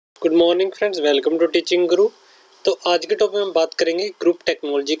Good morning friends, welcome to teaching गुरु। तो आज के टॉपिक में हम बात करेंगे ग्रुप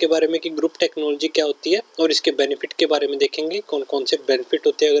टेक्नोलॉजी के बारे में कि ग्रुप टेक्नोलॉजी क्या होती है और इसके बेनिफिट के बारे में देखेंगे कौन कौन से बेनिफिट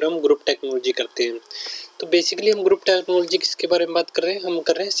होते हैं अगर हम ग्रुप टेक्नोलॉजी करते हैं। तो बेसिकली हम ग्रुप टेक्नोलॉजी किसके बारे में बात कर रहे हैं, हम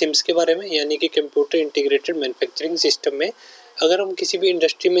कर रहे हैं सिम्स के बारे में, यानी कि कंप्यूटर इंटीग्रेटेड मैन्युफैक्चरिंग सिस्टम में अगर हम किसी भी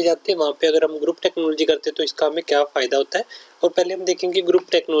इंडस्ट्री में जाते हैं वहाँ पे अगर हम ग्रुप टेक्नोलॉजी करते हैं तो इसका हमें क्या फ़ायदा होता है। और पहले हम देखेंगे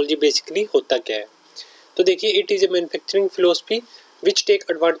ग्रुप टेक्नोलॉजी बेसिकली होता क्या है। तो देखिए, it is a manufacturing philosophy which take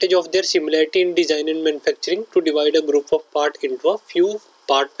advantage of their similarity in design and manufacturing to divide a group of part into a few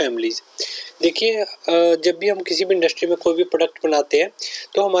part families। देखिए, जब भी हम किसी भी इंडस्ट्री में कोई भी प्रोडक्ट बनाते हैं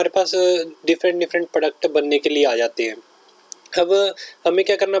तो हमारे पास डिफरेंट प्रोडक्ट बनने के लिए आ जाते हैं। अब हमें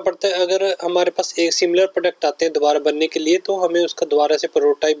क्या करना पड़ता है, अगर हमारे पास एक सिमिलर प्रोडक्ट आते हैं दोबारा बनने के लिए तो हमें उसका दोबारा से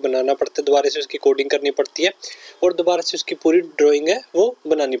प्रोटोटाइप बनाना पड़ता है, दोबारा से उसकी कोडिंग करनी पड़ती है और दोबारा से उसकी पूरी ड्राइंग है वो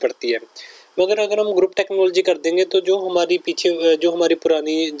बनानी पड़ती है। मगर अगर हम ग्रुप टेक्नोलॉजी कर देंगे तो जो हमारी पीछे जो हमारी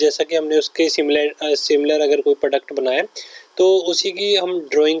पुरानी, जैसा कि हमने उसके सिमिलर अगर कोई प्रोडक्ट बनाया तो उसी की हम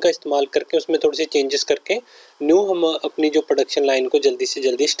ड्राइंग का इस्तेमाल करके उसमें थोड़ी सी चेंजेस करके न्यू हम अपनी जो प्रोडक्शन लाइन को जल्दी से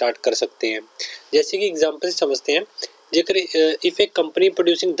जल्दी स्टार्ट कर सकते हैं। जैसे कि एग्जांपल से समझते हैं, जेकर इफ़ एक कंपनी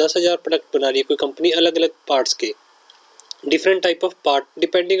प्रोड्यूसिंग 10,000 प्रोडक्ट बना रही है, कोई कंपनी अलग अलग पार्ट्स के different type of part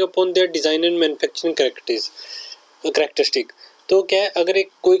depending upon their design and manufacturing characteristic. तो क्या है, अगर एक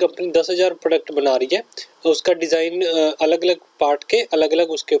कोई कंपनी 10,000 प्रोडक्ट बना रही है उसका डिज़ाइन अलग अलग पार्ट के अलग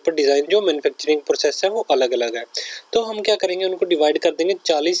अलग उसके ऊपर डिज़ाइन जो मैन्युफैक्चरिंग प्रोसेस है वो अलग अलग है। तो हम क्या करेंगे, उनको डिवाइड कर देंगे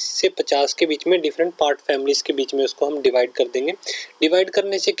 40 से 50 के बीच में, डिफरेंट पार्ट फैमिलीज़ के बीच में उसको हम डिवाइड कर देंगे। डिवाइड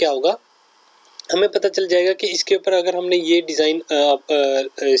करने से क्या होगा, हमें पता चल जाएगा कि इसके ऊपर अगर हमने ये डिज़ाइन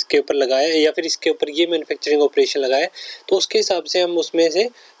इसके ऊपर लगाया है या फिर इसके ऊपर ये मैन्युफैक्चरिंग ऑपरेशन लगाया है तो उसके हिसाब से हम उसमें से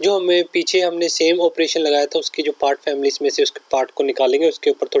जो हमें पीछे हमने सेम ऑपरेशन लगाया था उसकी जो पार्ट फैमिलीज में से उसके पार्ट को निकालेंगे, उसके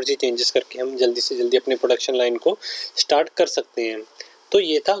ऊपर थोड़ी सी चेंजेस करके हम जल्दी से जल्दी अपने प्रोडक्शन लाइन को स्टार्ट कर सकते हैं। तो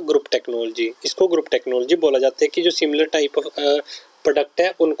ये था ग्रुप टेक्नोलॉजी। इसको ग्रुप टेक्नोलॉजी बोला जाता है कि जो सिमिलर टाइप ऑफ प्रोडक्ट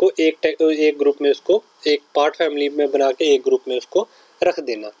है उनको एक ग्रुप में, उसको एक पार्ट फैमिली में बना के एक ग्रुप में उसको रख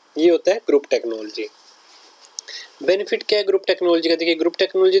देना, ये होता है ग्रुप टेक्नोलॉजी। बेनिफिट क्या है ग्रुप टेक्नोलॉजी का? देखिए, ग्रुप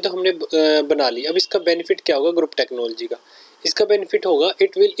टेक्नोलॉजी तो हमने बना ली, अब इसका बेनिफिट क्या होगा ग्रुप टेक्नोलॉजी का? इसका बेनिफिट होगा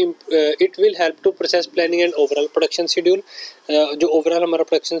it will help to process planning and overall production schedule. जो ओवरऑल हमारा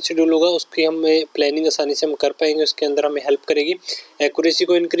प्रोडक्शन शेड्यूल होगा उसकी हमें प्लानिंग आसानी से हम कर पाएंगे, उसके अंदर हमें हेल्प करेगी, एक्यूरेसी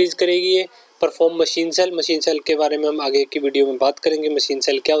को इंक्रीज करेगी। ये परफॉर्म मशीन सेल के बारे में हम आगे की वीडियो में बात करेंगे। मशीन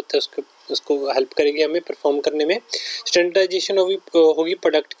सेल क्या होता है उसको हेल्प करेगी हमें परफॉर्म करने में। स्टैंडर्डाइजेशन होगी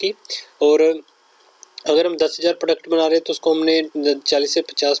प्रोडक्ट की, और अगर हम 10,000 प्रोडक्ट बना रहे हैं तो उसको हमने 40 से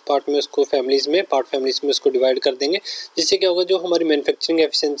 50 पार्ट में उसको पार्ट फैमिलीज में उसको डिवाइड कर देंगे, जिससे क्या होगा, जो हमारी मैन्युफैक्चरिंग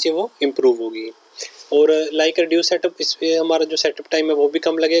एफिशिएंसी है वो इम्प्रूव होगी। और लाइक रिड्यूस सेटअप, इसमें हमारा जो सेटअप टाइम है वो भी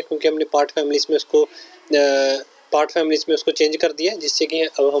कम लगेगा क्योंकि हमने पार्ट फैमिलीज में उसको चेंज कर दिया है, जिससे कि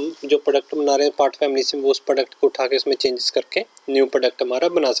अब हम जो प्रोडक्ट बना रहे हैं पार्ट फैमिलीज में वो उस प्रोडक्ट को उठा के उसमें चेंजेस करके न्यू प्रोडक्ट हमारा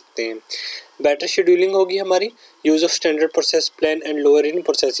बना सकते हैं। बेटर शेड्यूलिंग होगी हमारी, use of standard process plan and lower in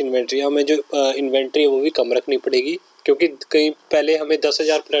process inventory. हमें जो इन्वेंट्री है वो भी कम रखनी पड़ेगी क्योंकि कहीं पहले हमें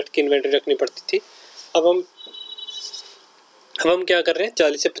 10,000 प्रोडक्ट की इन्वेंट्री रखनी पड़ती थी, अब हम क्या कर रहे हैं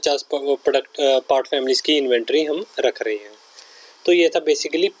 40 से 50 प्रोडक्ट पार्ट फैमिलीज़ की इन्वेंट्री हम रख रहे हैं। तो ये था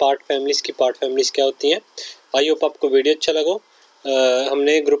बेसिकली पार्ट फैमिलीज़ क्या होती हैं। आई होप आपको वीडियो अच्छा लगा।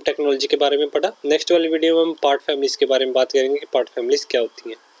 हमने ग्रुप टेक्नोलॉजी के बारे में पढ़ा। नेक्स्ट वाली वीडियो में हम पार्ट फैमिलीज़ के बारे में बात करेंगे कि पार्ट फैमिलीज़ क्या होती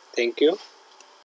हैं। Thank you.